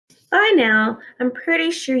By now, I'm pretty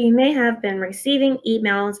sure you may have been receiving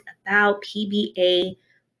emails about PBA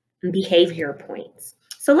behavior points.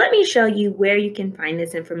 So let me show you where you can find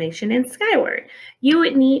this information in Skyward. You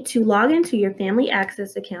would need to log into your Family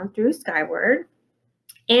Access account through Skyward.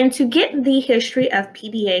 And to get the history of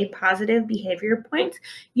PBA positive behavior points,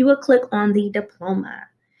 you will click on the diploma.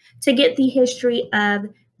 To get the history of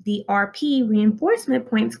the RP reinforcement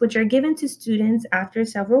points, which are given to students after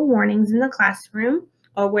several warnings in the classroom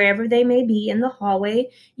or wherever they may be in the hallway,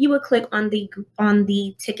 you would click on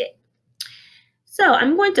the ticket. So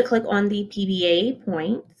I'm going to click on the PBA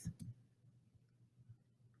points.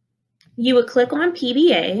 You would click on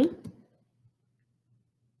PBA,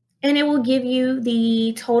 and it will give you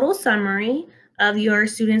the total summary of your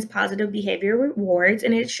students' positive behavior rewards,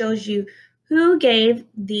 and it shows you who gave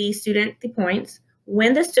the student the points,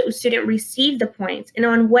 when the student received the points, and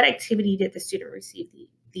on what activity did the student receive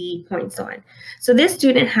the points on. So this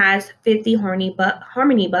student has 50 Harmony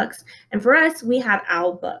Bucks, and for us, we have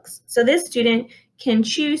OWL Bucks. So this student can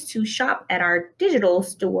choose to shop at our digital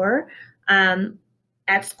store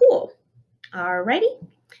at school. Alrighty.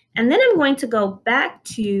 And then I'm going to go back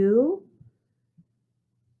to,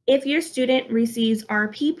 if your student receives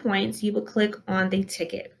RP points, you would click on the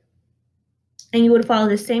ticket. And you would follow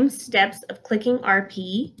the same steps of clicking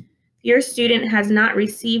RP. If your student has not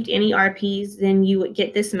received any RPs, then you would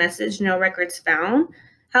get this message, no records found.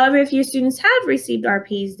 However, if your students have received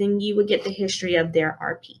RPs, then you would get the history of their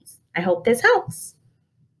RPs. I hope this helps.